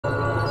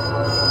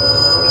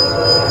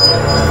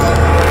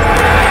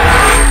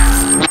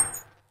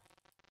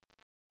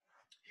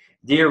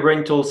Dear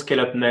Rental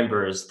Scale-Up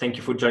members, thank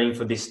you for joining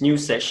for this new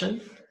session.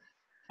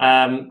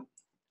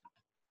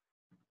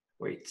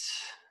 Wait,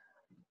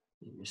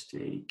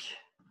 mistake.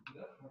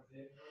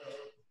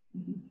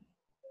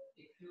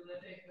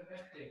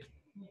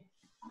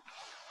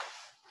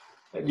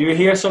 Do you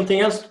hear something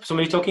else?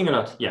 Somebody talking or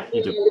not? Yeah,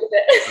 you do.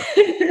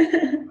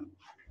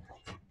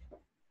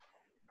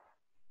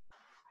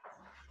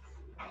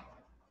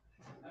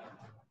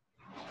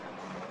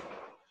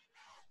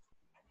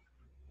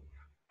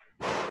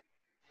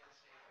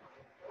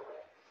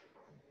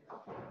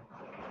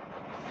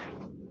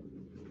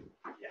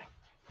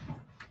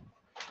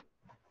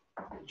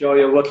 Joy,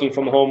 you're working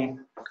from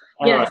home.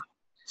 All right.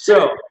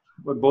 So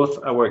we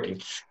both are working.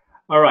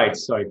 All right.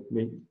 Sorry, let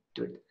me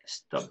do it.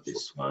 Stop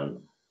this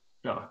one.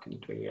 No, I can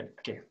do it again.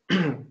 Okay.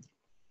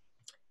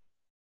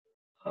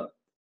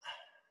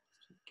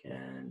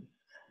 Again.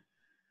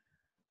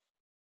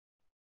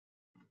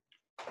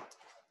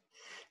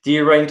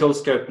 Dear Rental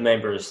Scale-Up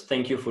members,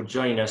 thank you for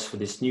joining us for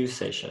this new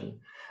session.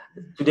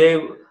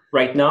 Today,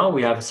 right now,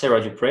 we have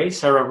Sarah DuPre.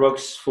 Sarah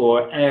works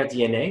for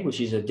AirDNA,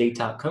 which is a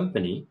data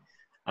company.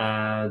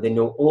 They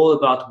know all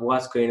about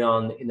what's going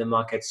on in the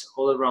markets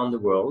all around the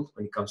world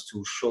when it comes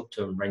to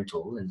short-term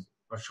rental and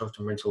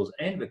short-term rentals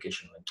and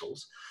vacation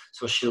rentals.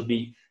 So she'll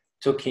be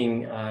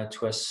talking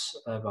to us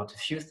about a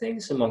few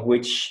things, among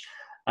which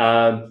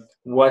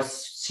what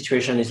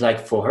situation is like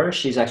for her.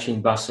 She's actually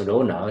in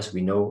Barcelona. As we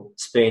know,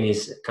 Spain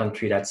is a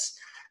country that's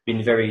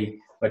been very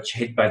much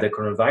hit by the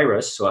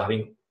coronavirus. So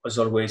having, as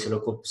always, a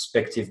local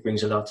perspective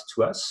brings a lot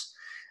to us.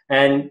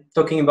 And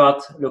talking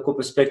about local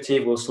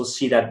perspective, we'll also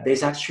see that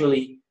there's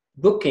actually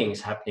bookings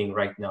happening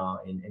right now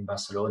in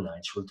Barcelona.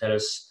 And she will tell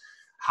us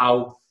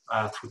how,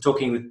 through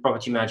talking with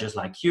property managers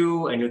like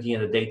you and looking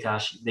at the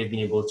data, they've been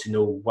able to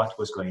know what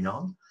was going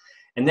on.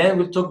 And then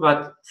we'll talk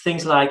about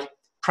things like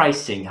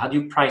pricing. How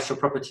do you price your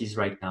properties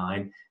right now?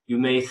 And you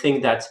may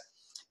think that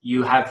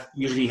you have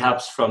usually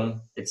helps from,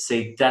 let's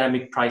say,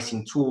 dynamic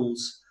pricing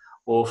tools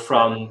or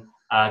from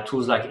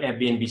tools like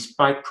Airbnb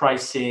spike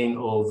pricing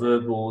or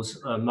Verbo's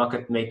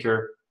market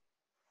maker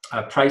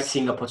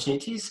pricing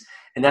opportunities,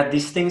 and that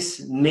these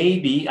things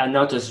maybe are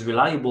not as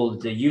reliable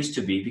as they used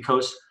to be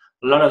because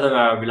a lot of them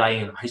are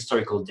relying on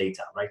historical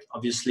data, right?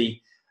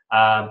 Obviously,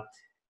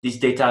 this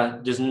data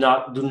do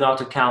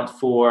not account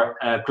for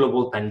a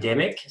global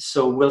pandemic,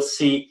 so we'll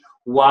see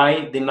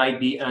why they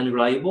might be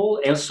unreliable.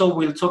 And also,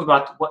 we'll talk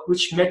about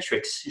which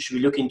metrics you should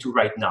be looking to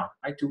right now,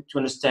 right, to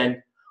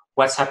understand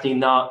what's happening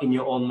now in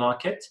your own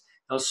market.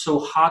 Also,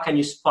 how can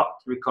you spot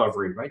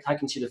recovery, right? How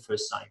can you see the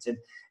first signs? And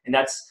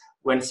that's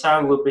when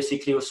Sarah will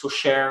basically also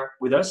share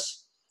with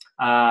us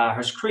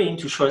her screen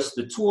to show us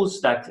the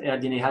tools that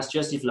AirDNA has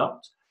just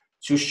developed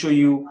to show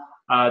you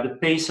the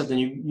pace of the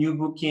new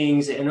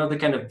bookings and other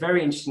kind of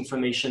very interesting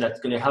information that's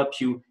going to help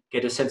you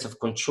get a sense of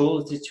control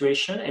of the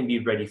situation and be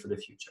ready for the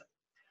future.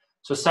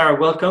 So Sarah,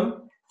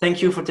 welcome.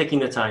 Thank you for taking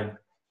the time.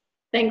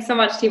 Thanks so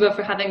much, Thibaut,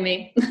 for having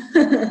me.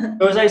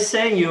 So as I was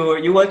saying,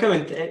 you're welcome.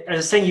 And as I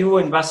was saying, you're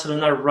in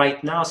Barcelona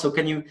right now. So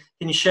can you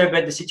share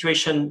about the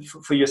situation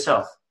for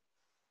yourself?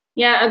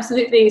 Yeah,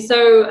 absolutely.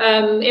 So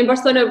in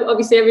Barcelona,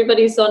 obviously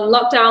everybody's on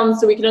lockdown,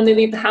 so we can only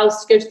leave the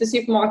house to go to the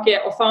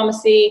supermarket or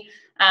pharmacy.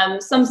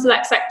 Some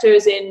select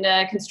sectors in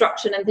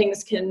construction and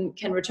things can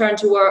return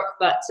to work,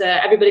 but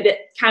everybody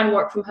that can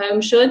work from home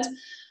should.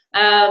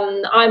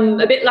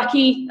 I'm a bit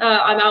lucky.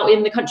 I'm out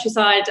in the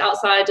countryside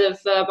outside of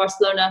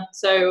Barcelona,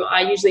 so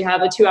I usually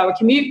have a 2-hour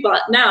commute,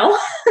 but now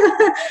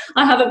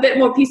I have a bit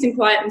more peace and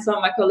quiet than some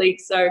of my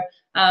colleagues, so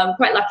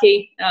quite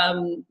lucky.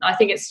 I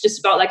think it's just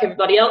about like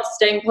everybody else,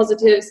 staying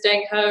positive,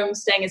 staying home,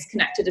 staying as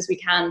connected as we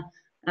can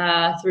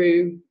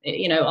through,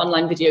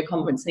 online video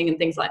conferencing and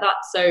things like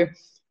that. So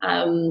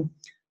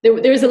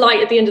there is a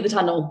light at the end of the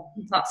tunnel,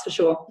 that's for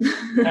sure.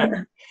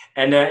 Yeah.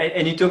 And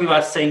you're talking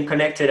about staying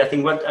connected. I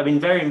think what I've been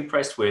very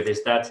impressed with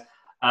is that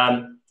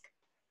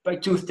by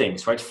two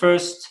things, right?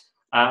 First,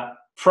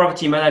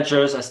 property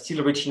managers are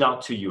still reaching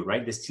out to you,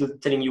 right? They're still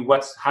telling you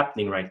what's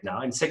happening right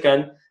now. And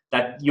second,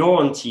 that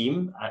your own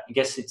team, I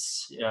guess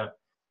it's,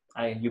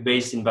 you're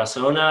based in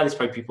Barcelona, there's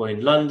probably people in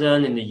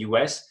London, in the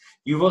US.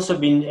 You've also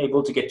been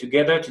able to get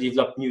together to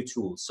develop new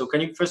tools. So can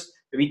you first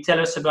maybe tell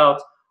us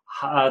about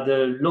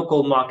the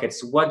local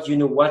markets? What do you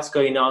know, what's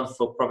going on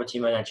for property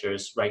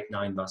managers right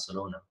now in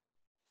Barcelona?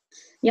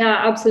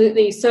 Yeah,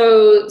 absolutely.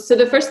 So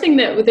the first thing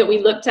that we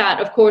looked at,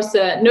 of course,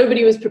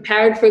 nobody was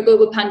prepared for a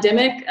global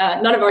pandemic.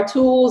 None of our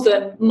tools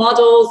and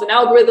models and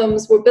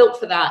algorithms were built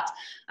for that.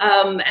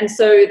 And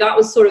so that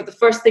was sort of the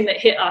first thing that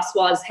hit us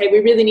was, hey, we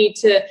really need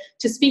to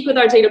speak with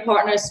our data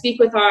partners, speak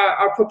with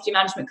our property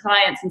management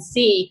clients and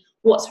see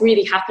what's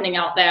really happening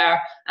out there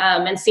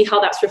and see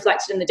how that's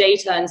reflected in the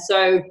data. And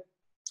so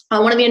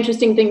one of the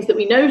interesting things that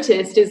we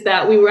noticed is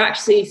that we were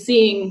actually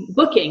seeing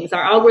bookings.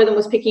 Our algorithm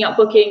was picking up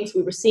bookings.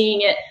 We were seeing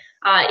it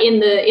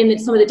in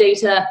some of the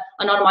data,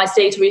 anonymized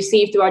data we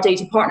received through our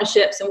data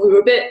partnerships, and we were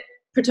a bit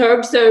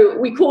perturbed. So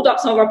we called up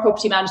some of our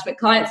property management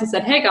clients and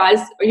said, hey guys,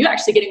 are you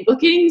actually getting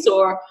bookings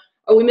or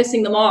are we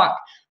missing the mark?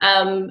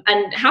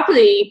 And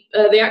happily,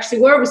 they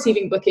actually were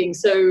receiving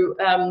bookings. So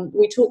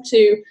we talked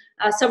to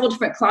several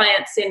different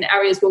clients in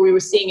areas where we were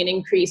seeing an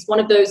increase. One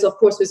of those, of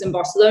course, was in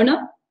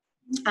Barcelona.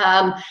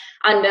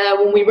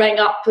 When we rang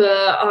up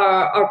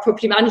our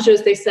property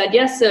managers, they said,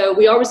 yes,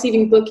 we are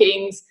receiving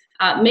bookings,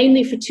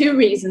 mainly for two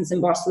reasons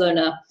in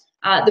Barcelona.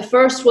 The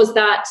first was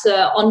that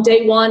on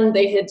day one,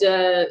 they had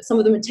some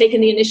of them had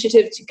taken the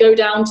initiative to go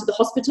down to the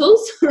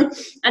hospitals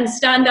and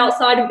stand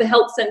outside of the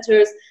health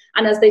centers.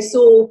 And as they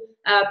saw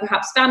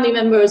perhaps family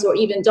members or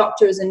even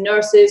doctors and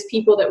nurses,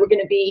 people that were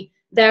going to be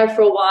there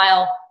for a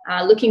while,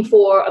 looking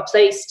for a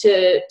place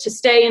to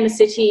stay in the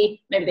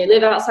city. Maybe they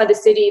live outside the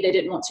city, they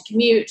didn't want to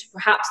commute.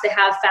 Perhaps they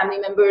have family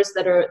members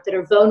that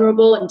are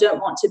vulnerable and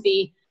don't want to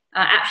be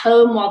at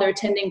home while they're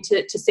attending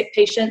to sick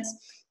patients.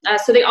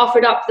 So they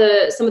offered up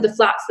some of the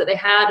flats that they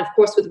had, of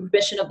course, with the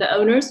permission of the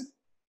owners,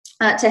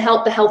 to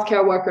help the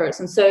healthcare workers.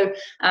 And so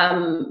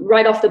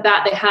right off the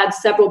bat, they had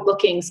several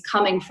bookings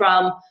coming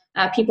from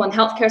people in the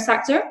healthcare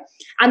sector.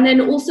 And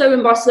then also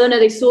in Barcelona,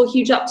 they saw a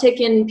huge uptick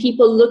in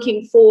people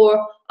looking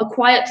for a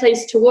quiet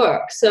place to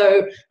work.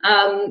 So,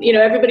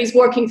 everybody's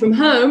working from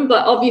home,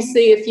 but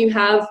obviously if you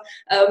have,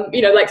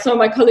 like some of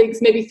my colleagues,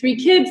 maybe 3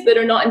 kids that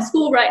are not in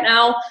school right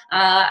now,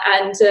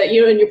 and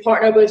you and your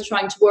partner are both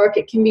trying to work,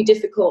 it can be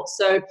difficult.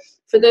 So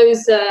for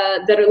those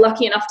that are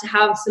lucky enough to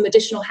have some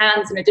additional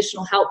hands and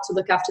additional help to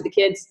look after the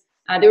kids,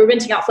 they were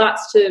renting out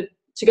flats to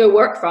go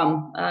work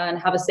from and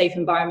have a safe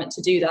environment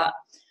to do that.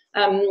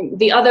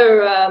 The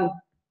other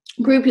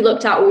group we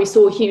looked at where we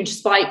saw a huge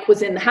spike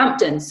was in the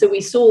Hamptons. So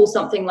we saw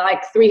something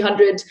like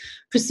 300%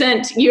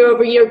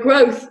 year-over-year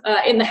growth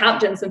in the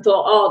Hamptons and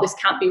thought, oh, this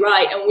can't be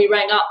right. And we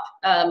rang up.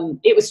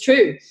 It was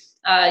true.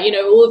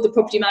 All of the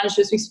property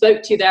managers we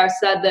spoke to there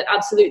said that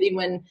absolutely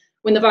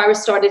when the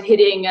virus started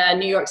hitting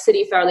New York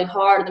City fairly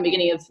hard in the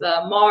beginning of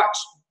March,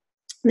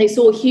 they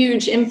saw a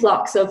huge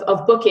influx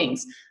of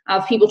bookings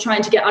of people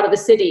trying to get out of the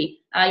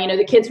city.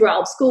 The kids were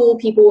out of school,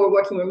 people were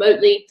working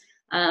remotely.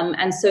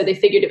 And so they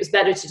figured it was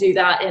better to do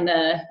that in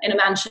a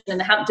mansion in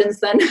the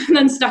Hamptons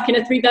than stuck in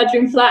a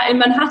 3-bedroom flat in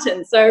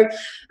Manhattan. So,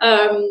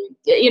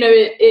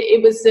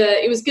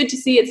 it was good to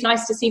see. It's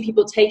nice to see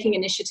people taking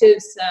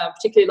initiatives,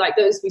 particularly like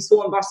those we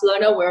saw in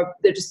Barcelona, where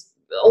they're just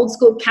old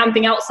school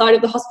camping outside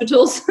of the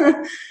hospitals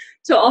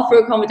to offer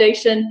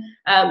accommodation.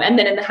 And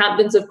then in the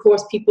Hamptons, of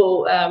course,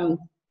 people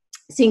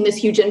seeing this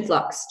huge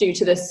influx due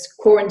to this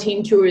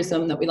quarantine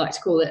tourism that we like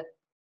to call it.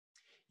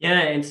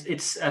 Yeah,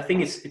 it's. I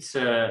think it's.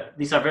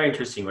 These are very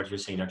interesting what you're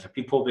saying. Dr.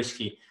 People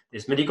basically,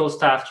 there's medical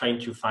staff trying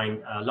to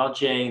find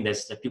lodging.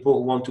 There's the people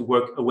who want to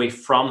work away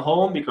from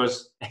home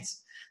because they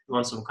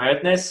want some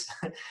quietness.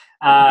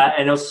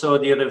 And also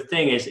the other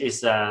thing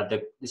is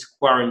this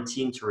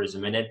quarantine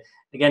tourism. And then,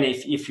 again,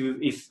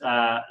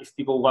 if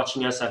people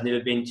watching us have never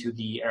been to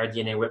the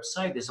AirDNA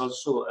website, there's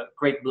also a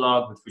great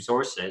blog with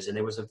resources, and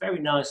there was a very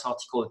nice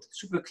article with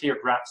super clear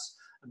graphs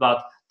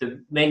about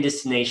the main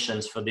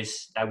destinations for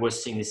this. I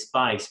was seeing these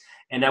spikes,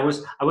 and I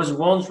was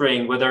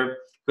wondering whether,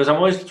 because I'm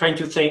always trying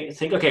to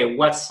think, okay,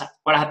 what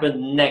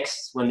happened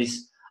next when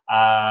this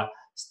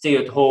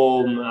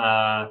stay-at-home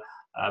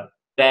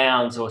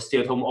bans or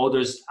stay-at-home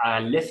orders are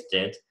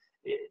lifted?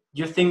 Do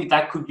you think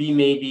that could be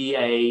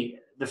maybe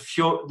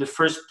the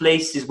first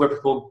places where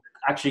people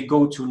actually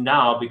go to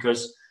now,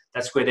 because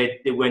that's where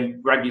they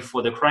went right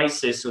before the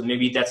crisis, so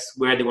maybe that's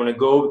where they want to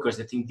go because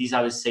they think these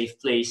are the safe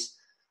place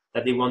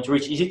that they want to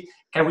reach?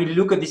 Can we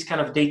look at this kind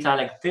of data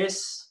like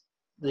this?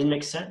 Does it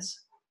make sense?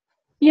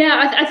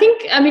 Yeah, I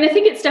think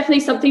it's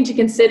definitely something to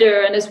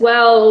consider. And as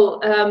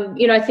well,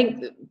 I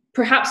think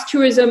perhaps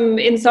tourism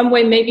in some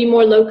way may be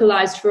more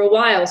localized for a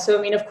while.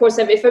 So, of course,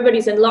 if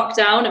everybody's in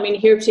lockdown,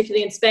 here,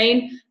 particularly in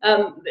Spain,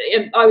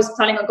 I was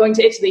planning on going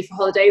to Italy for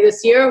holiday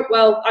this year.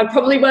 Well, I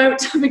probably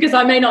won't because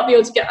I may not be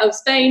able to get out of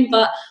Spain,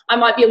 but I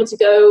might be able to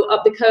go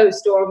up the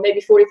coast or maybe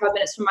 45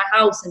 minutes from my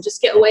house and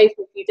just get away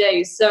for a few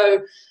days.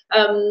 So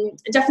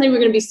definitely we're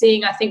going to be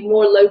seeing, I think,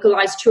 more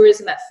localized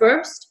tourism at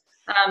first.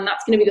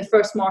 That's going to be the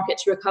first market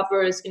to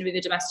recover, is going to be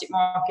the domestic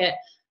market.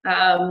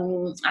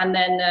 And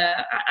then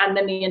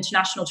the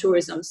international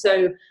tourism.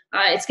 So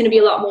it's going to be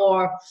a lot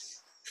more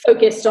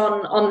focused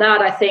on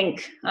that, I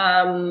think.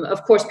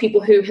 Of course,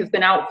 people who have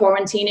been out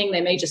quarantining,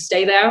 they may just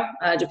stay there,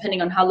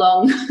 depending on how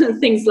long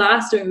things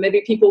last.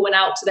 Maybe people went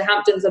out to the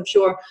Hamptons, I'm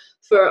sure,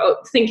 for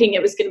thinking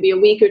it was going to be a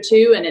week or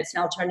two, and it's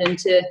now turned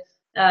into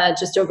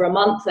just over a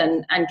month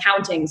and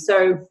counting.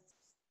 So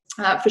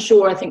for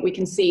sure, I think we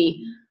can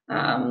see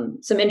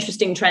some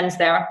interesting trends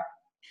there.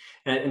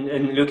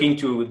 And looking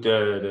to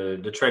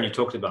the trend you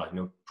talked about,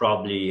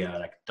 probably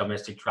like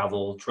domestic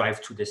travel,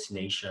 drive to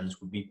destinations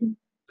would be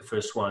the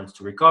first ones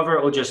to recover,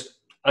 or just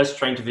us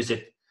trying to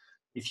visit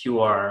if you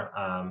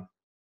are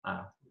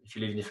if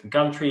you live in a different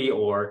country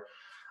or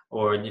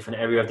a different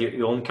area of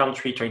your own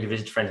country, trying to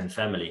visit friends and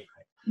family.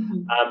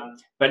 Mm-hmm.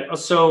 But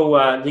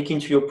also linking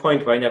to your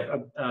point, right?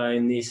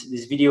 In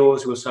these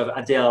videos, we also have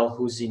Adele,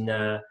 who's in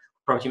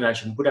property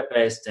manager in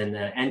Budapest, and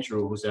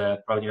Andrew, who's a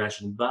property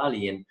manager in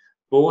Bali, and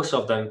both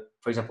of them,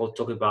 for example,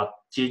 talk about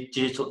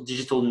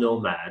digital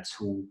nomads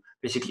who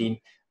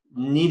basically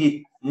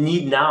need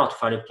now to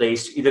find a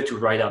place either to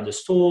ride out the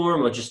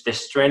storm or just they're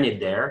stranded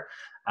there.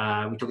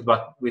 We talked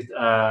about with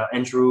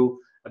Andrew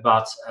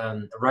about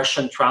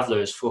Russian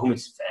travelers for whom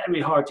it's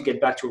very hard to get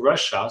back to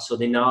Russia. So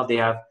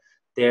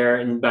they're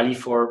in Bali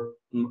for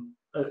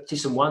at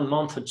least 1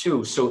 month or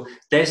two. So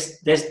there's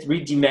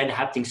real demand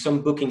happening.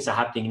 Some bookings are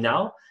happening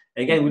now.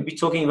 And again, we'll be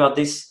talking about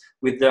this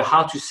with the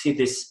how to see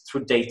this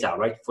through data,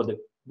 right? For the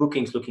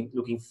bookings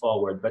looking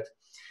forward. But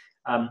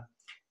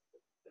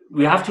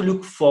we have to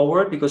look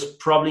forward because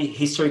probably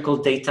historical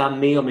data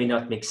may or may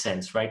not make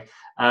sense, right?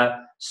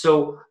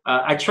 So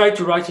I tried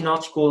to write an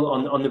article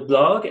on the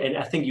blog, and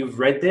I think you've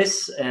read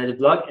this, the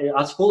blog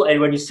article.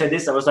 And when you said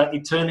this, I was like,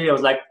 internally, I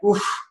was like,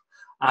 oof,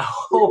 I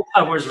hope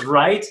I was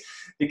right.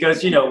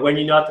 Because, when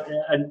you're not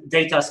a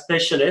data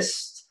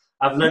specialist,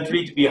 I've learned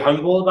really to be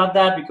humble about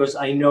that because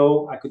I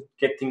know I could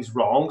get things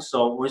wrong.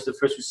 So I'm always the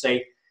first to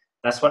say,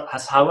 that's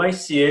how I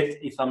see it.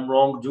 If I'm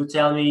wrong, do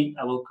tell me,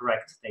 I will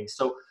correct things.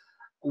 So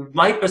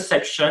my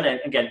perception, and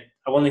again,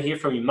 I want to hear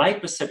from you, my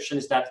perception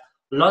is that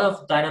a lot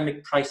of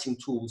dynamic pricing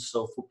tools,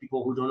 so for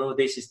people who don't know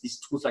this, is these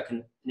tools that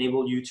can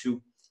enable you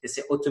to, let's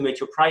say, automate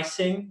your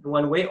pricing in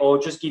one way, or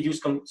just give you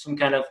some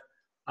kind of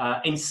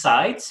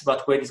insights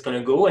about where it's going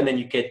to go, and then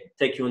you can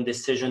take your own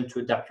decision to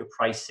adapt your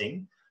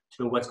pricing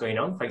to know what's going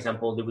on. For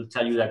example, they will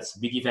tell you that's a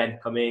big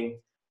event coming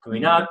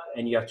up,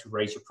 and you have to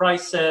raise your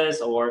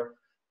prices, or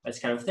that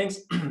kind of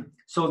things.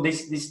 So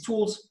these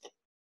tools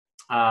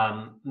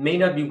may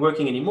not be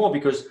working anymore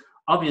because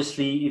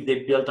obviously, if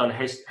they're built on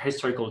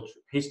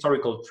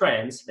historical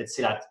trends, let's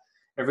say that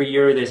every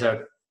year there's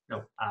a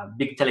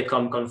big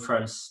telecom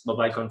conference,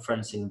 mobile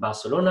conference in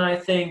Barcelona, I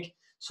think.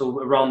 So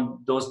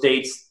around those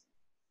dates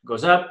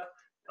goes up.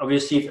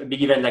 Obviously, if a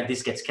big event like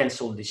this gets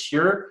canceled this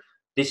year,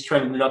 this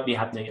trend will not be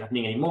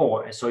happening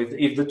anymore. And so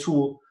if the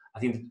tool, I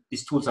think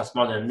these tools are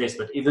smarter than this,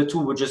 but if the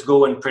tool would just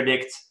go and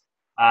predict,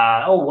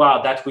 oh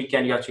wow, that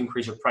weekend you have to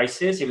increase your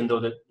prices, even though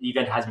the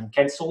event has been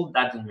canceled,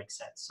 that doesn't make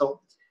sense.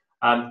 So,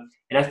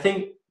 and I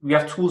think we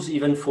have tools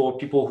even for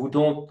people who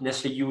don't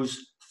necessarily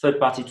use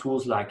third-party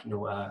tools like,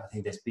 I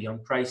think there's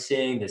Beyond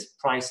Pricing, there's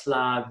Price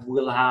Lab,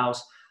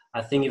 Wheelhouse.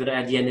 I think even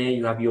at AirDNA,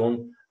 you have your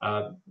own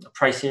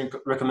pricing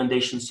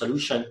recommendation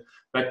solution.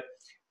 But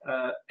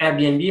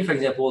Airbnb, for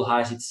example,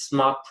 has its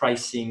smart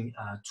pricing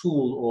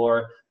tool,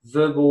 or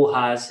Verbo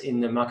has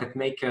in the Market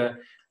Maker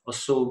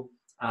also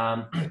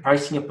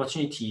pricing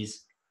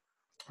opportunities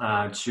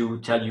to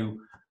tell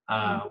you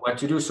what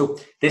to do. So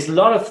there's a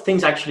lot of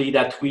things actually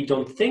that we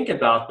don't think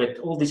about, but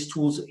all these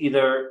tools,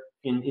 either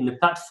in the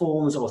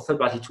platforms or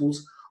third-party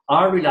tools,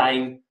 are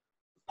relying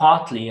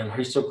partly on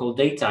historical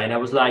data. And I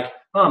was like,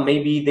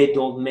 maybe they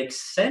don't make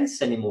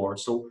sense anymore.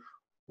 So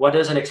what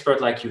does an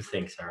expert like you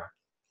think, Sarah?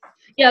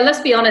 Yeah,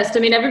 let's be honest. I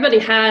mean, everybody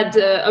had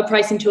a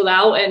pricing tool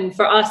out, and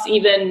for us,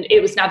 even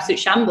it was an absolute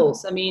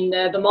shambles. I mean,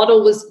 the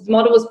model was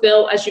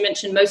built, as you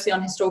mentioned, mostly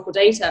on historical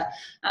data.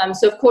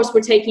 So of course,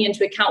 we're taking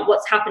into account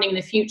what's happening in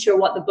the future,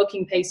 what the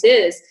booking pace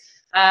is.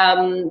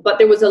 But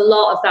there was a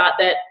lot of that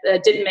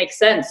didn't make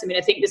sense. I mean,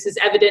 I think this is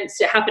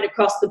evidence. It happened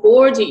across the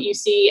board. You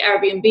see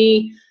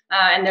Airbnb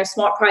and their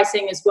smart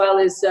pricing, as well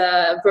as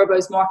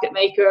Verbo's Market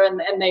Maker,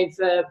 and they've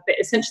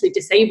essentially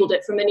disabled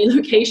it for many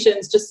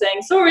locations, just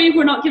saying, sorry,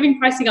 we're not giving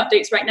pricing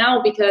updates right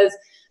now because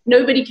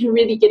nobody can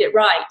really get it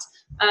right.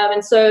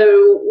 And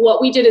so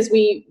what we did is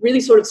we really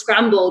sort of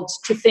scrambled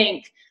to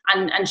think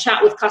and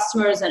chat with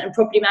customers and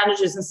property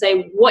managers and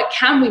say, what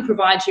can we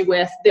provide you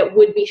with that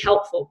would be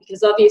helpful?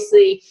 Because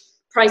obviously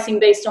pricing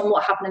based on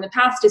what happened in the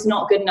past is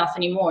not good enough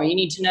anymore. You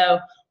need to know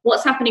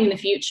what's happening in the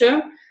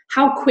future,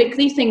 how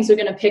quickly things are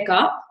going to pick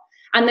up,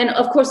 and then,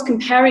 of course,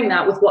 comparing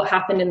that with what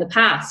happened in the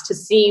past to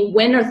see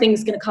when are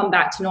things going to come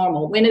back to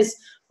normal? When is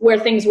where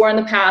things were in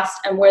the past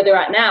and where they're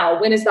at now,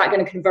 when is that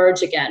going to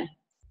converge again?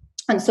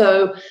 And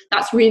so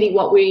that's really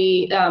what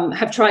we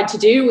have tried to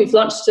do. We've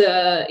launched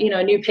a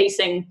new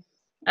pacing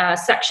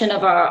section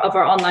of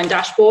our online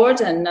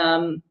dashboard. And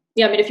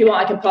yeah, I mean, if you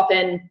want, I can pop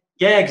in.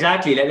 Yeah,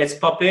 exactly. Let's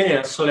pop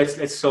in. So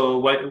let's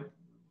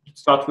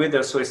start with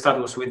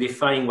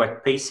defining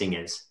what pacing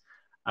is,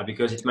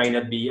 because it might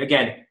not be,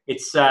 again,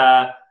 it's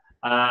like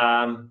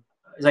I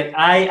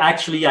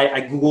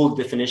Googled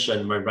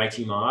definition when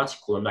writing my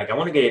article. I'm like, I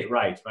want to get it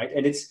right?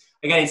 And it's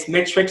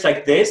metrics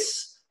like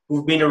this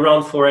who've been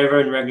around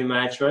forever in revenue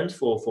management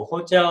for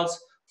hotels,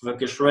 for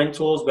vacation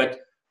rentals,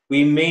 but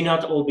we may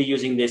not all be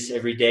using this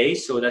every day.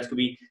 So that could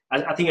be,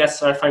 I think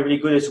that's, I find really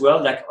good as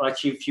well. Like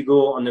actually, if you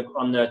go on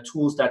the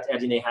tools that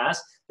AirDNA has,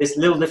 there's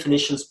little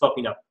definitions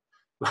popping up,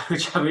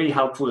 which are really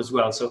helpful as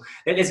well. So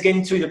let's get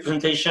into the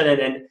presentation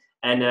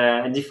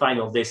and define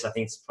all this. I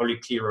think it's probably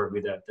clearer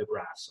with the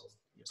graphs of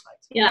your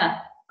slides. Yeah,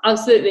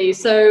 absolutely.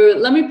 So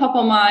let me pop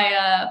on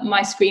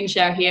my screen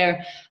share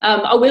here.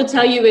 I will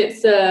tell you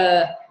it's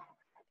a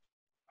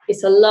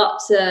lot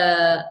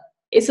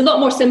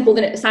more simple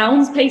than it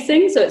sounds,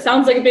 pacing. So it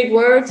sounds like a big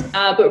word,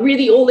 but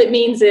really all it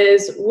means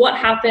is what's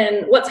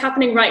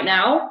happening right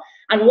now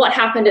and what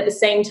happened at the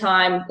same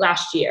time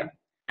last year,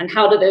 and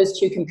how do those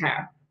two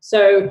compare.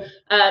 So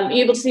are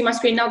you able to see my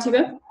screen now,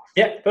 Thibaut?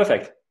 Yeah,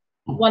 perfect.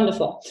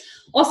 Wonderful.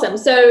 Awesome.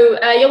 So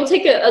yeah, we'll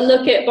take a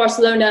look at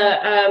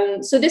Barcelona.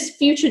 So this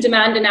future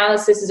demand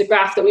analysis is a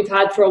graph that we've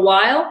had for a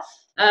while.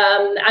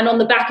 And on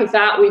the back of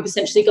that, we've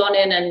essentially gone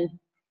in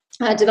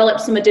and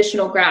developed some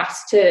additional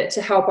graphs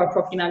to help our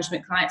property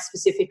management clients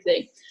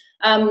specifically.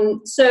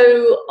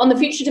 So on the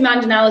future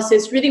demand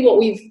analysis, really what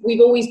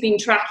we've always been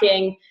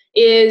tracking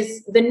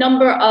is the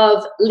number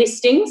of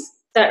listings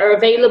that are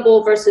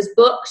available versus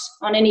booked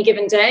on any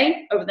given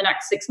day over the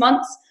next 6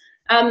 months.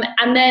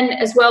 And then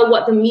as well,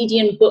 what the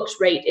median booked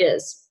rate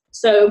is.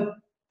 So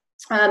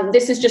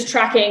this is just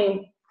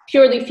tracking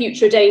purely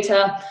future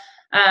data.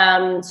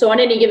 So on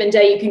any given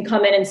day, you can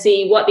come in and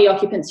see what the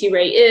occupancy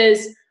rate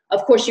is.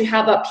 Of course, you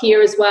have up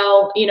here as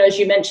well, you know, as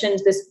you mentioned,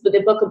 this with the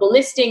bookable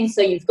listings. So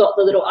you've got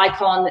the little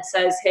icon that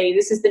says, hey,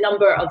 this is the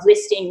number of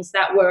listings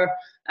that were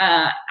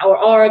or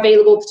are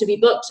available to be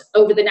booked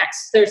over the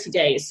next 30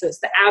 days. So it's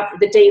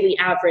the daily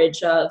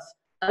average of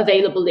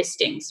available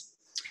listings.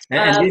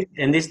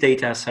 And this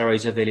data, Sarah,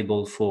 is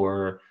available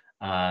for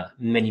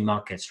many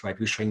markets, right?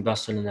 We're showing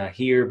Barcelona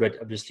here, but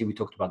obviously we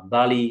talked about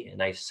Bali,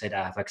 and I said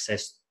I have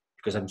access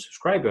because I'm a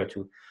subscriber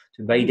to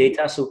Bali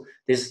data. So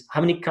there's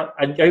how many?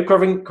 Are you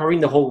covering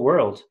the whole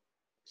world?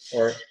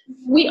 Or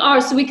we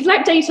are. So we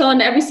collect data on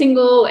every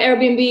single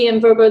Airbnb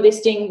and Vrbo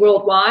listing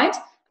worldwide.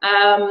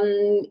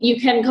 You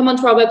can come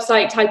onto our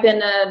website, type in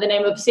the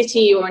name of a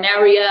city or an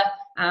area.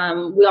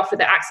 We offer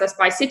the access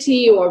by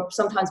city or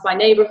sometimes by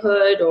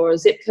neighborhood or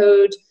zip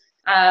code.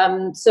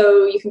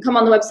 So you can come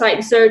on the website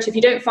and search. If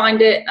you don't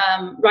find it,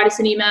 write us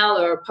an email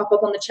or pop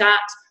up on the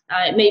chat.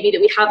 It may be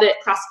that we have it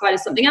classified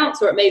as something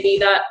else, or it may be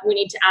that we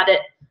need to add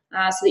it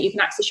so that you can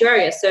access your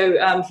area. So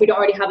if we don't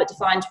already have it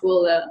defined,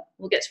 we'll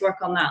get to work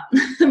on that.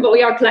 But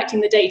we are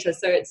collecting the data,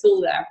 so it's all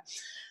there.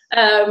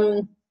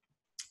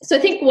 So I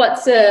think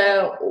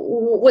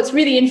what's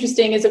really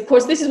interesting is, of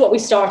course, this is what we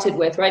started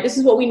with, right? This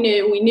is what we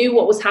knew. We knew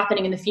what was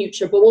happening in the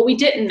future, but what we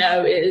didn't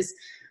know is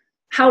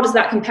how does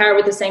that compare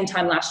with the same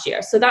time last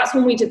year? So that's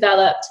when we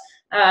developed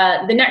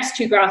the next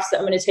two graphs that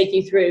I'm going to take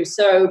you through.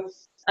 So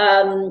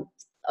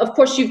of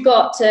course, you've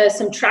got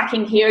some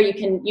tracking here. You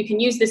can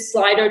use this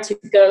slider to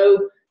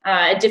go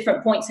at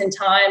different points in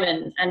time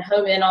and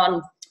home in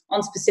on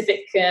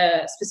specific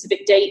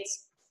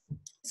dates.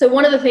 So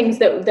one of the things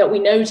that we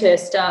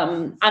noticed,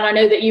 and I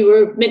know that you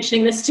were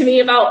mentioning this to me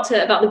about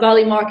the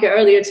Bali market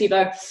earlier,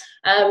 Thibaut,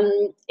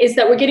 is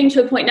that we're getting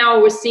to a point now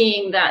where we're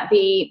seeing that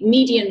the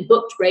median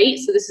booked rate,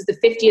 so this is the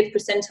 50th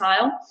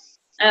percentile,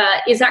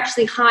 is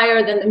actually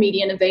higher than the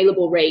median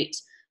available rate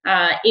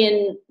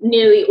in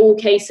nearly all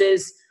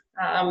cases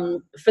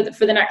for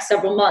the next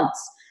several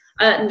months.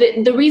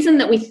 The reason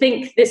that we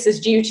think this is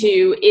due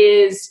to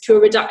a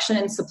reduction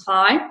in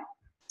supply.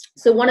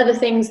 So one of the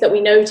things that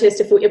we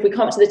noticed, if we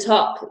come up to the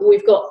top,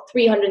 we've got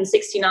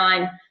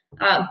 369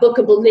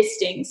 bookable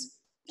listings.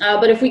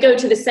 But if we go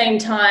to the same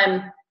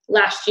time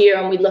last year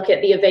and we look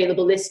at the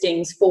available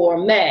listings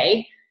for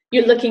May,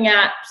 you're looking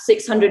at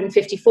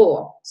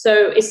 654.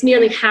 So it's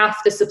nearly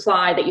half the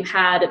supply that you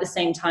had at the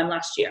same time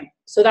last year.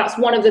 So that's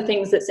one of the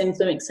things that's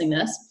influencing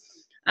this.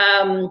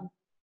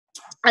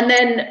 And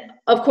then,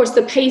 of course,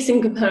 the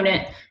pacing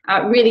component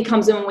really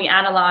comes in when we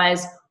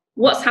analyze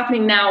what's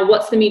happening now,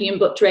 what's the median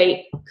booked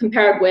rate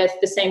compared with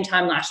the same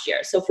time last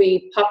year. So if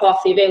we pop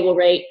off the available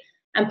rate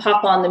and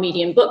pop on the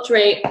median booked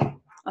rate,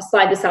 I'll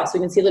slide this out so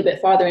we can see a little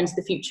bit farther into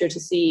the future to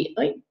see.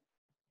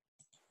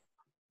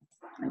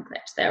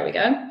 There we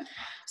go.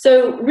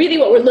 So really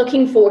what we're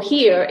looking for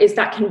here is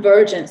that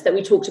convergence that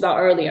we talked about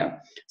earlier.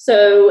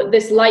 So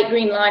this light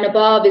green line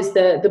above is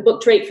the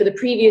booked rate for the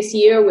previous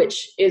year,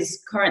 which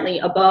is currently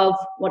above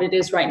what it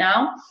is right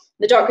now.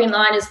 The dark green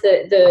line is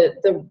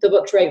the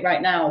booked rate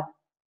right now.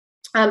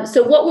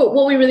 So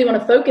what we really want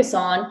to focus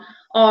on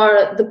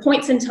are the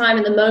points in time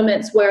and the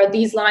moments where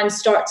these lines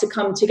start to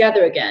come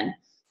together again,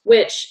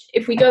 which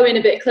if we go in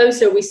a bit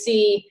closer, we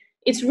see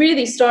it's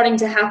really starting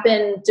to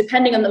happen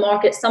depending on the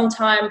market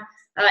sometime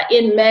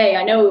in May.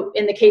 I know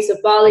in the case of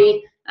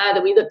Bali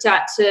that we looked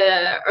at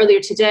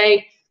earlier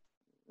today,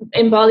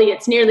 in Bali,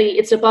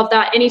 it's above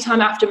that.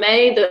 Anytime after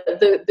May,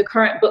 the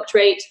current booked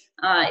rate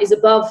is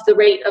above the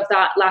rate of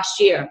that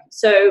last year.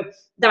 So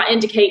that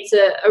indicates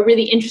a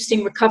really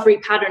interesting recovery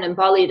pattern in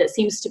Bali that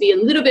seems to be a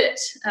little bit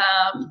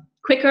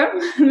quicker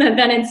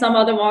than in some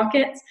other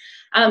markets.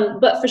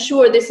 But for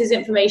sure, this is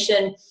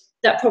information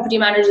that property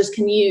managers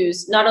can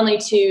use not only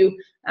to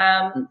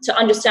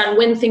understand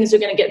when things are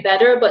going to get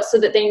better, but so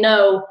that they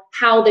know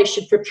how they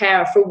should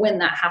prepare for when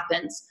that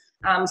happens,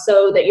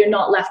 so that you're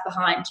not left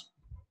behind.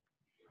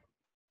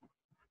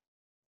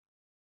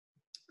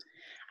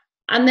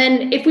 And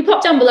then if we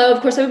pop down below,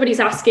 of course,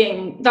 everybody's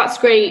asking, that's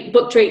great,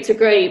 booked rates are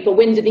great, but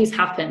when do these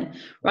happen,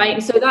 right?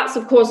 And so that's,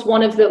 of course,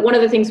 one of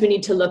the things we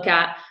need to look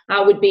at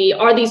would be,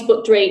 are these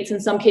booked rates in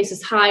some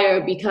cases higher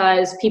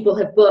because people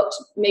have booked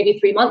maybe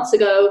 3 months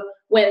ago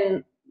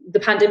when the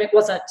pandemic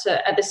wasn't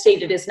at the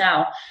state it is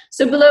now.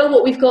 So below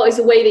what we've got is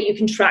a way that you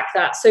can track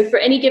that. So for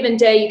any given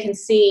day, you can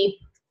see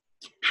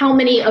how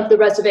many of the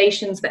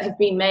reservations that have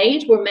been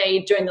made were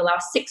made during the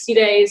last 60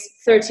 days,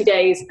 30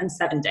 days, and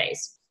 7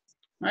 days,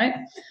 right?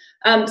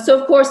 So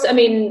of course, I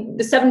mean,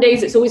 the 7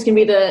 days, it's always going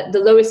to be the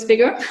lowest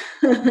figure,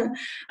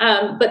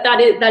 but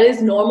that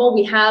is normal.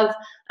 We have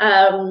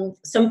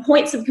some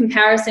points of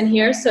comparison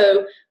here.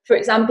 So for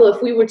example,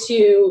 if we were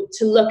to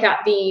look at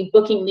the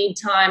booking lead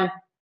time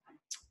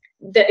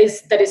that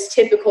is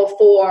typical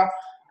for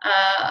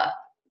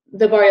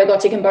the Barrio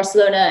Gothic in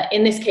Barcelona,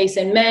 in this case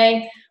in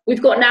May,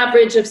 we've got an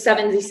average of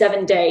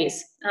 77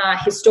 days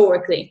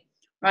historically,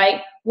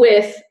 right?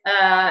 With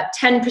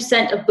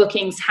 10% of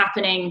bookings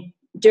happening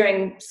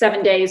during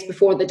 7 days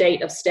before the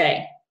date of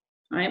stay,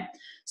 right?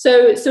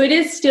 So it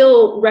is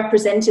still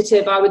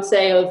representative, I would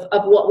say,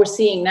 of what we're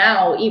seeing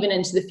now, even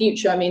into the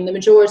future. I mean, the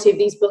majority of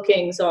these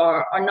bookings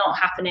are not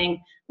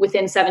happening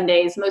within 7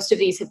 days. Most of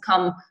these have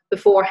come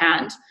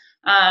beforehand.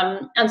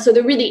 And so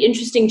the really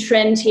interesting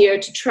trend here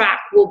to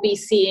track will be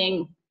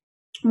seeing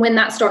when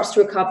that starts to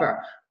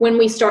recover, when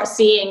we start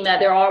seeing that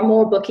there are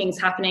more bookings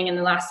happening in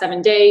the last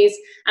 7 days.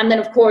 And then,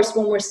 of course,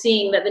 when we're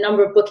seeing that the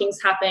number of bookings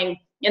happening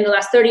in the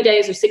last 30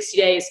 days or 60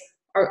 days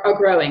are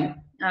growing,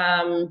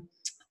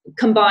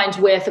 combined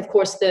with, of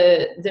course,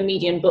 the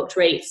median booked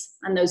rates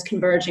and those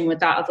converging with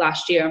that of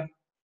last year.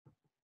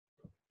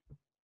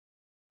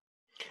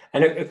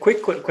 And a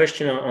quick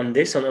question on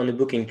this, on the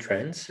booking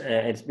trends.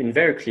 It's been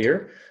very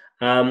clear.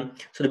 So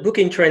the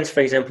booking trends,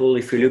 for example,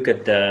 if we look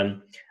at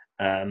the,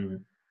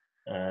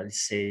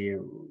 let's say,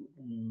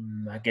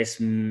 I guess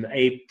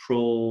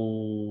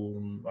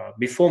April,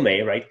 before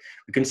May, right?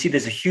 We can see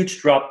there's a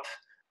huge drop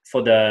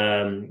for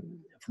the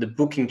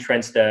booking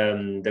trends,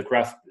 the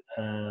graph,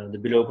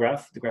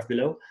 the graph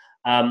below.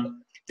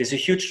 There's a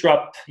huge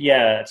drop,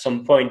 at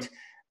some point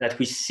that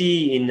we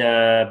see in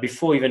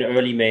before even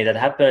early May that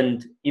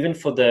happened even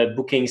for the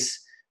bookings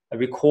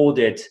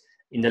recorded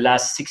in the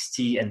last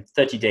 60 and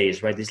 30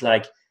 days, right? It's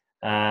like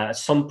at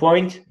some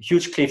point,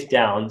 huge cliff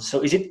down.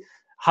 So is it,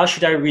 how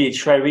should I read?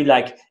 Should I read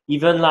like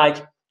even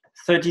like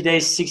 30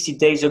 days, 60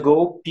 days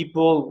ago,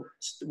 people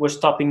were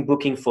stopping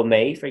booking for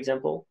May, for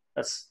example?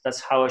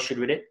 That's how I should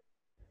read it?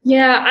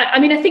 Yeah, I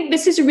mean, I think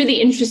this is a really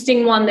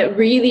interesting one that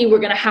really we're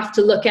going to have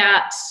to look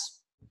at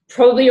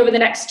probably over the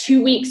next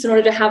 2 weeks in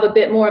order to have a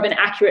bit more of an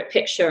accurate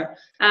picture.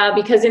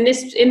 Because in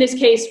this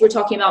case, we're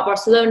talking about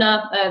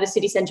Barcelona, the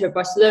city center of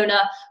Barcelona,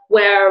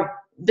 where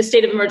the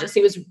state of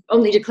emergency was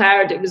only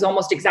declared, it was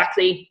almost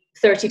exactly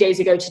 30 days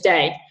ago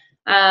today.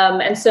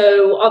 And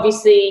so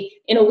obviously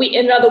in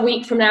another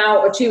week from now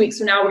or 2 weeks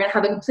from now, we're going to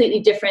have a completely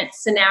different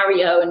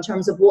scenario in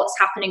terms of what's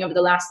happening over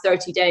the last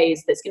 30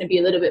 days. That's going to be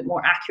a little bit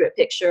more accurate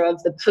picture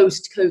of the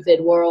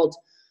post-COVID world.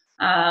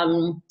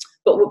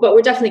 But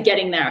we're definitely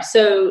getting there.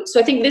 So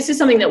I think this is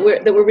something that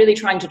we're really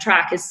trying to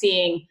track, is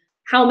seeing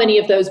how many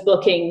of those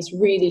bookings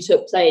really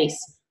took place.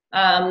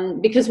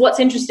 Because what's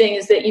interesting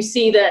is that you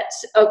see that,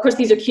 of course,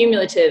 these are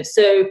cumulative.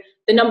 So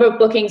the number of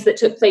bookings that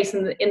took place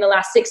in the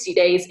last 60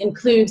 days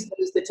includes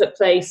those that took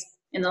place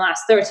in the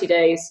last 30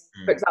 days,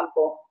 for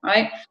example,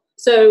 right?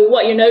 So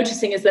what you're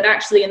noticing is that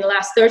actually in the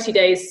last 30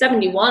 days,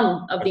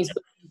 71 of these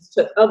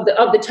bookings of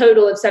the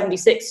total of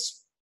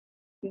 76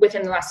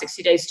 within the last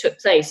 60 days took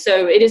place.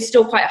 So it is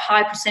still quite a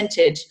high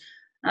percentage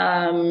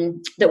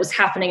that was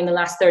happening in the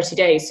last 30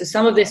 days. So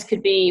some of this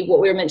could be what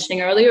we were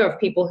mentioning earlier, of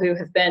people who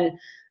have been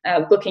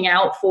booking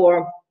out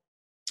for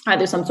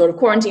either some sort of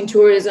quarantine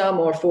tourism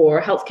or for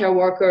healthcare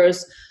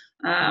workers,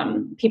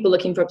 people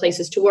looking for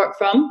places to work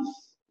from.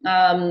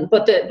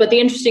 But the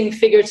interesting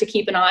figure to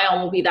keep an eye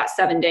on will be that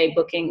 7-day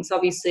bookings.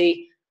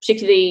 Obviously,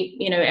 particularly,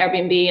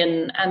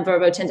 Airbnb and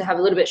Vrbo tend to have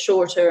a little bit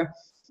shorter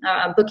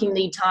booking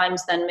lead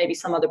times than maybe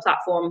some other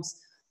platforms.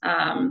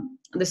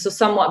 This will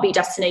somewhat be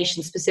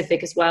destination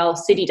specific as well.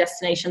 City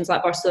destinations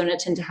like Barcelona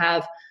tend to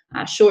have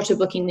shorter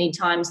booking lead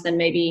times than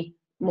maybe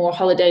more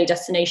holiday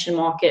destination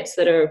markets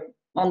that are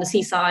on the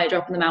seaside or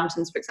up in the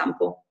mountains, for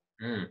example.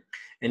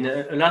 And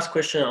a last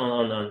question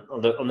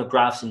on the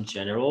graphs in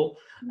general.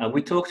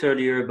 We talked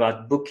earlier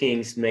about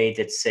bookings made,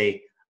 let's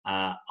say,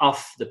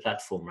 off the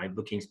platform, right?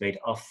 Bookings made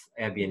off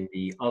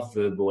Airbnb, off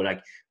Vrbo.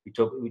 Like we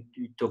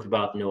talked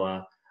about,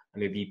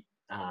 maybe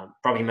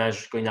property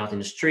managers going out in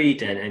the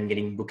street and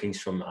getting bookings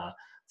from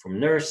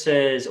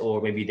nurses,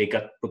 or maybe they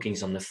got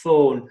bookings on the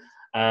phone.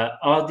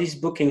 Are these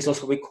bookings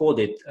also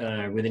recorded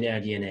within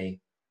AirDNA?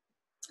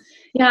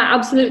 Yeah,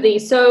 absolutely.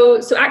 So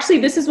actually,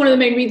 this is one of the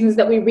main reasons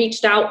that we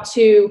reached out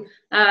to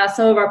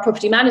some of our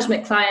property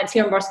management clients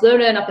here in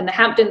Barcelona and up in the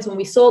Hamptons when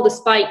we saw the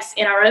spikes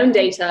in our own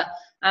data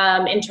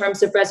in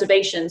terms of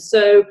reservations.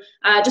 So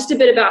just a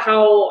bit about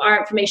how our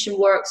information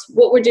works.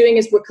 What we're doing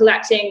is we're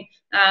collecting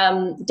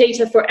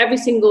data for every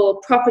single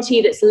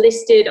property that's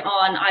listed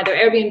on either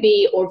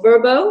Airbnb or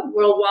Vrbo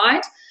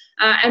worldwide.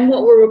 And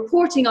what we're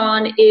reporting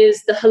on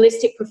is the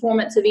holistic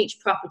performance of each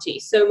property.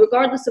 So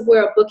regardless of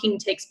where a booking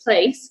takes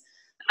place,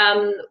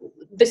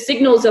 the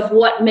signals of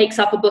what makes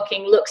up a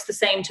booking looks the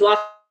same to us.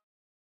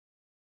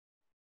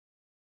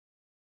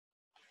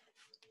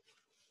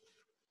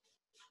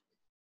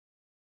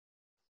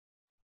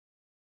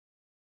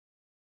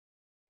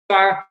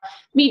 Our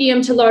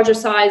medium to larger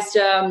sized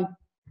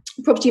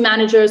property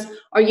managers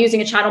are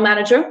using a channel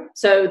manager.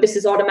 So this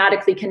is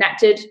automatically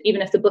connected,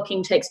 even if the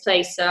booking takes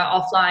place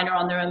offline or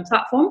on their own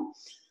platform.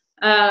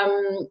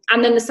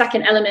 And then the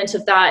second element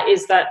of that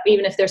is that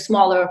even if they're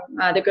smaller,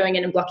 they're going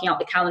in and blocking out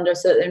the calendar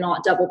so that they're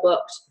not double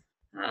booked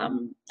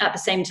at the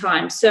same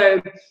time.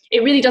 So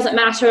it really doesn't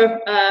matter.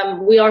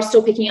 We are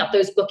still picking up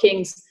those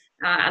bookings.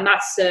 And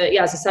that's,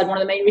 yeah, as I said, one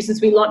of the main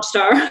reasons we launched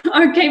our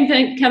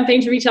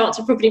campaign to reach out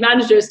to property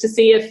managers to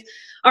see if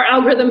our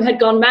algorithm had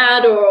gone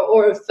mad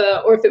or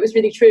if it was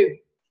really true.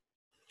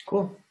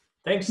 Cool.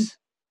 Thanks.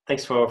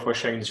 Thanks for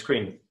sharing the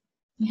screen.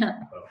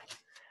 Yeah.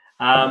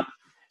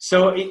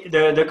 So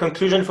the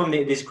conclusion from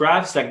these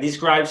graphs, like these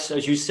graphs,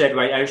 as you said,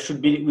 right,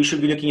 we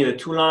should be looking at the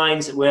two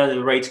lines where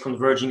the rates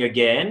converging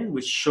again,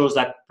 which shows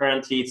that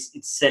apparently it's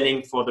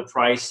selling for the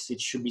price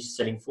it should be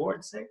selling for,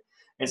 let's say.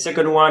 And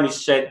second one, you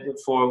said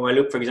when I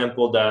look, for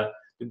example, the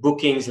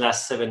bookings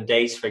last 7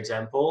 days, for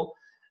example,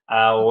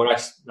 or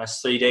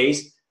last 30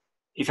 days.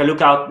 If I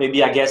look out,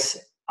 maybe I guess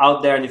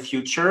out there in the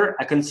future,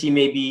 I can see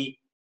maybe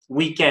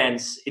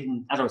weekends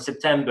in, I don't know,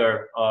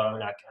 September, or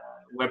like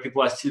where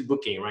people are still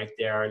booking, right?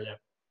 There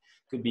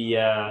could be,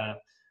 I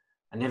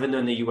never know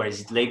in the US,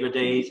 is it Labor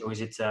Day or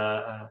is it,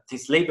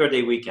 it's Labor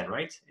Day weekend,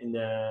 right? In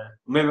the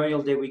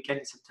Memorial Day weekend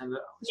in September?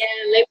 Yeah,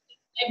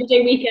 Labor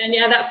Day weekend,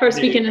 yeah, that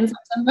first weekend in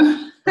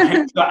September.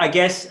 So I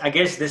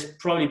guess there's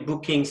probably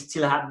bookings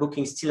still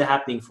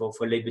happening for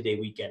Labor Day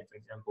weekend, for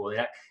example.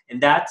 Yeah?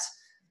 And that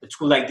a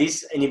tool like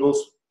this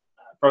enables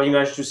property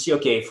managers to see,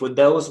 okay, for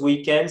those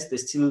weekends,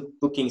 there's still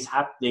bookings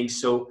happening.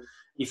 So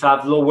if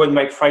I've lowered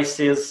my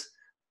prices,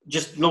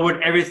 just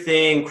lowered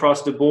everything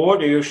across the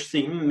board, or you should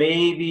think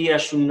maybe I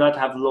should not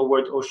have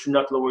lowered or should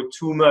not lower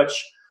too much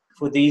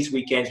for these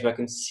weekends, but I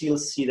can still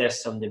see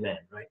there's some demand,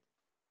 right?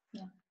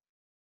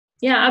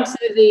 Yeah,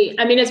 absolutely.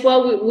 I mean, as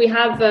well, we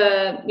have,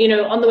 you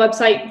know, on the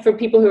website for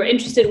people who are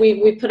interested,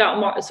 we put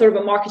out sort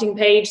of a marketing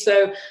page.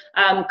 So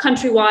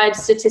countrywide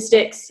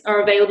statistics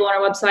are available on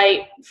our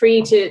website,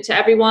 free to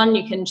everyone.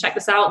 You can check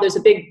this out. There's a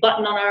big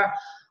button on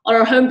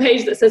our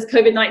homepage that says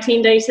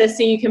COVID-19 data.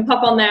 So you can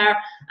pop on there,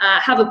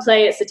 have a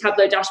play. It's a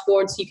Tableau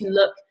dashboard. So you can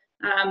look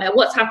at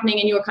what's happening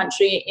in your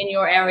country, in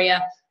your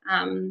area,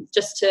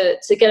 just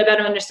to get a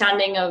better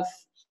understanding of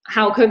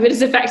how COVID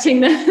is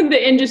affecting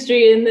the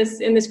industry in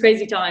this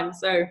crazy time.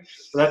 So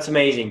that's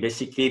amazing.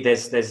 Basically,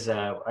 there's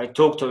I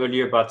talked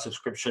earlier about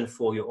subscription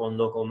for your own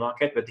local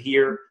market, but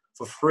here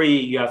for free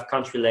you have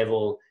country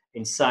level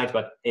insight.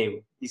 But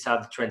hey, these are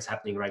the trends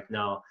happening right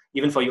now,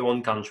 even for your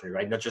own country,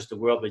 right? Not just the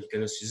world, but you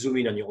can also zoom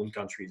in on your own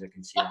country, as I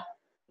can see.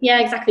 Yeah,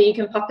 exactly. You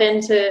can pop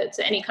into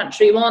any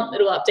country you want.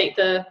 It'll update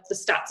the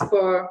stats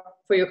for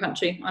your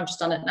country. I've just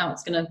done it now.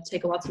 It's going to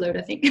take a while to load,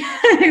 I think.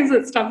 So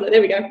it's Tableau.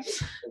 There we go.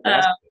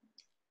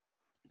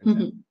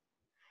 Mm-hmm.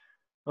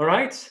 All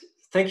right.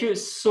 Thank you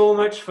so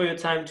much for your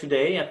time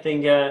today. I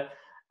think it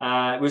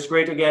was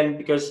great again,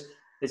 because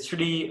it's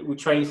really, we're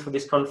trying for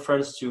this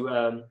conference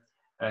to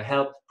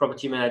help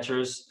property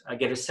managers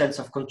get a sense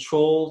of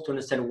control, to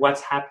understand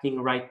what's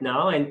happening right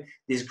now. And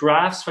these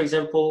graphs, for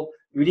example,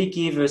 really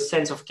give a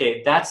sense of,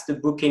 okay, that's the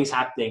bookings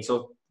happening.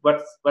 So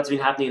what's been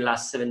happening in the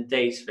last 7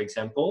 days, for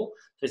example.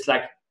 So it's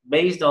like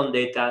based on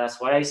data,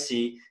 that's what I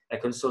see. I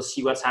can also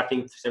see what's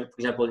happening, for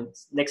example,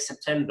 next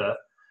September.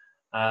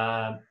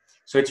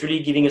 So it's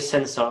really giving a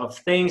sense of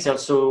things,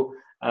 also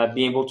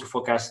being able to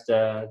forecast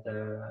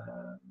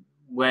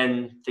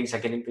when things are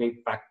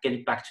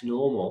getting back to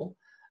normal.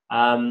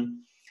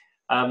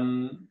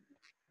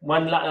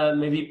 One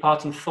maybe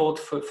parting thought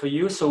for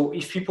you. So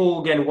if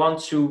people again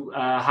want to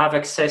have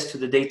access to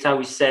the data,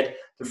 we said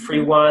the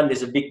free one,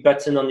 there's a big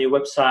button on your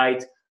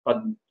website,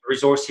 but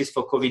resources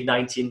for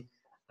COVID-19,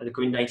 the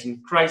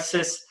COVID-19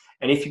 crisis.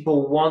 And if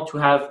people want to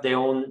have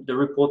the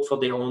report for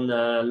their own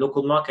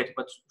local market,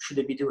 what should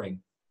they be doing?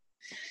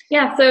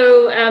 Yeah,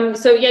 so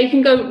yeah, you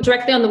can go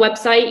directly on the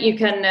website. You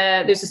can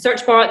there's a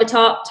search bar at the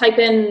top. Type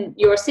in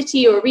your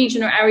city or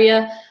region or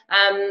area.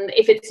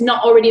 If it's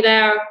not already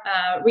there,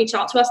 reach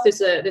out to us.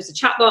 There's a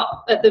chat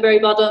bot at the very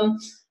bottom.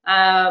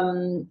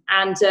 And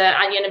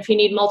if you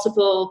need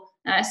multiple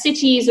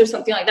cities or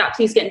something like that,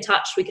 please get in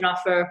touch. We can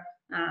offer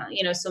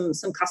you know, some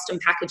custom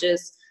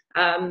packages.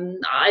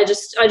 I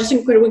just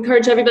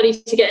encourage everybody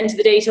to get into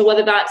the data,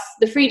 whether that's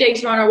the free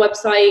data on our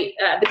website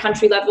at the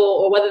country level,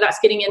 or whether that's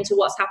getting into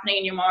what's happening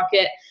in your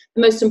market.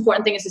 The most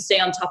important thing is to stay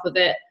on top of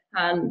it.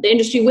 The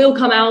industry will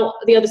come out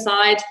the other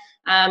side,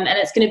 and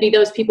it's going to be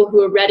those people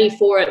who are ready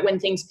for it when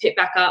things pick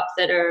back up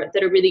that are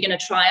really going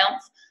to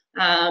triumph,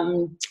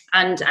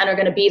 and are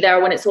going to be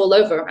there when it's all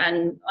over.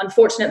 And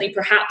unfortunately,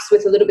 perhaps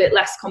with a little bit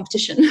less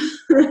competition.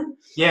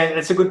 Yeah,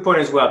 that's a good point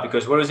as well,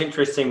 because what was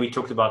interesting, we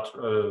talked about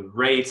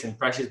rates and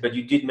prices, but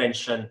you did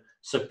mention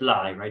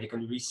supply, right? You can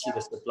really see the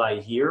supply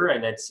here,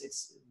 and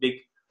it's a big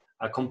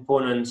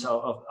component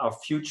of our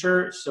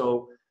future.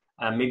 So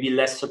maybe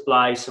less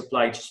supply,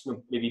 just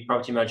maybe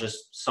property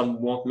managers,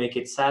 some won't make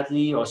it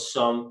sadly, or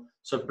some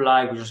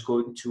supply will just go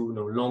into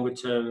longer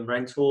term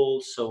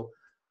rentals. So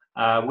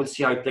We'll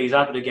see how it plays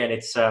out. But again,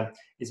 it's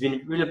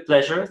been really a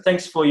pleasure.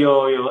 Thanks for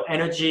your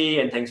energy,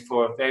 and thanks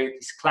for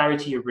this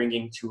clarity you're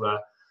bringing to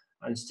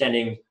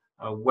understanding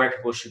where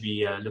people should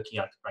be looking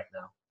at right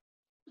now.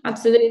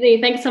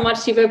 Absolutely. Thanks so much,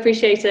 Thibaut.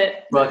 Appreciate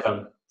it.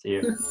 Welcome. See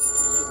you.